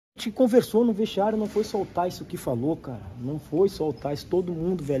gente conversou no vestiário, não foi soltar isso que falou, cara. Não foi soltar isso, todo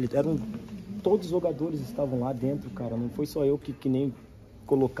mundo, velho. Todos os jogadores estavam lá dentro, cara. Não foi só eu que nem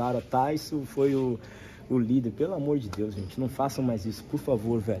colocaram a Taison, foi o líder. Pelo amor de Deus, gente, não façam mais isso, por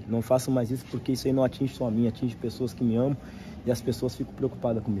favor, velho. Não façam mais isso, porque isso aí não atinge só a mim, atinge pessoas que me amam e as pessoas ficam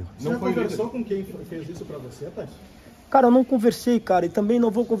preocupadas comigo. Você não conversou com quem fez isso pra você, Taison? Cara, eu não conversei, cara, e também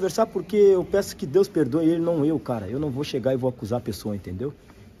não vou conversar porque eu peço que Deus perdoe ele, não eu, cara. Eu não vou chegar e vou acusar a pessoa, entendeu?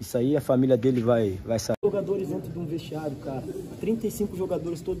 Isso aí a família dele vai saber. Jogadores dentro de um vestiário, cara. 35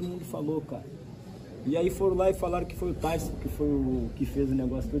 jogadores, todo mundo falou, cara. E aí foram lá e falaram que foi o Taison que foi o que fez o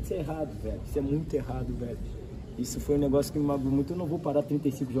negócio todo. Isso é errado, velho. Isso é muito errado, velho. Isso foi um negócio que me magoou muito. Eu não vou parar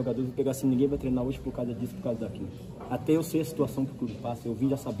 35 jogadores, vou pegar assim, ninguém vai treinar hoje por causa disso, por causa daquilo. Até eu sei a situação que o clube passa, eu vim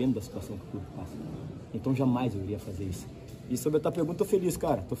já sabendo da situação que o clube passa. Então jamais eu iria fazer isso. E sobre a tua pergunta, tô feliz,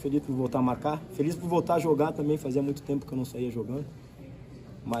 cara. Tô feliz por voltar a marcar, feliz por voltar a jogar também. Fazia muito tempo que eu não saía jogando.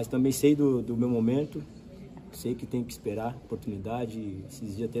 Mas também sei do meu momento. Sei que tem que esperar oportunidade.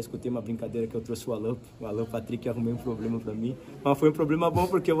 Esses dias até escutei uma brincadeira que eu trouxe o Alan Patrick, e arrumei um problema pra mim. Mas foi um problema bom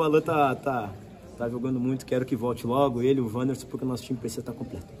porque o Alan tá jogando muito, quero que volte logo, ele, o Wanderson, porque o nosso time precisa estar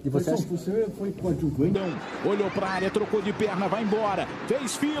completo. E você foi coadjuvante? Olhou pra área, trocou de perna, vai embora,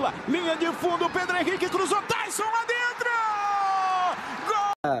 fez fila, linha de fundo, Pedro Henrique cruzou, Taison lá dentro!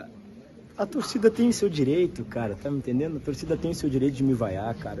 Gol! A torcida tem o seu direito, cara, tá me entendendo? A torcida tem o seu direito de me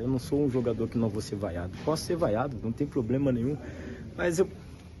vaiar, cara. Eu não sou um jogador que não vou ser vaiado. Posso ser vaiado, não tem problema nenhum. Mas eu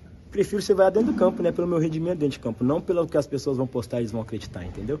prefiro ser vaiado dentro do campo, né? Pelo meu rendimento dentro de campo, não pelo que as pessoas vão postar e eles vão acreditar,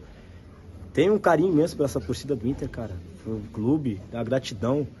 entendeu? Tenho um carinho imenso por essa torcida do Inter, cara. O clube, a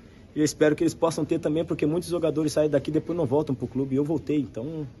gratidão. E eu espero que eles possam ter também, porque muitos jogadores saem daqui e depois não voltam pro clube. E eu voltei,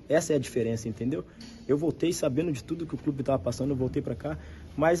 então essa é a diferença, entendeu? Eu voltei sabendo de tudo que o clube estava passando, eu voltei para cá.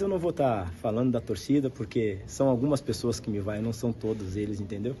 Mas eu não vou estar falando da torcida, porque são algumas pessoas que me vai, não são todos eles,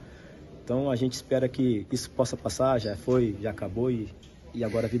 entendeu? Então a gente espera que isso possa passar, já foi, já acabou e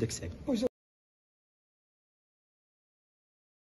agora a vida que segue.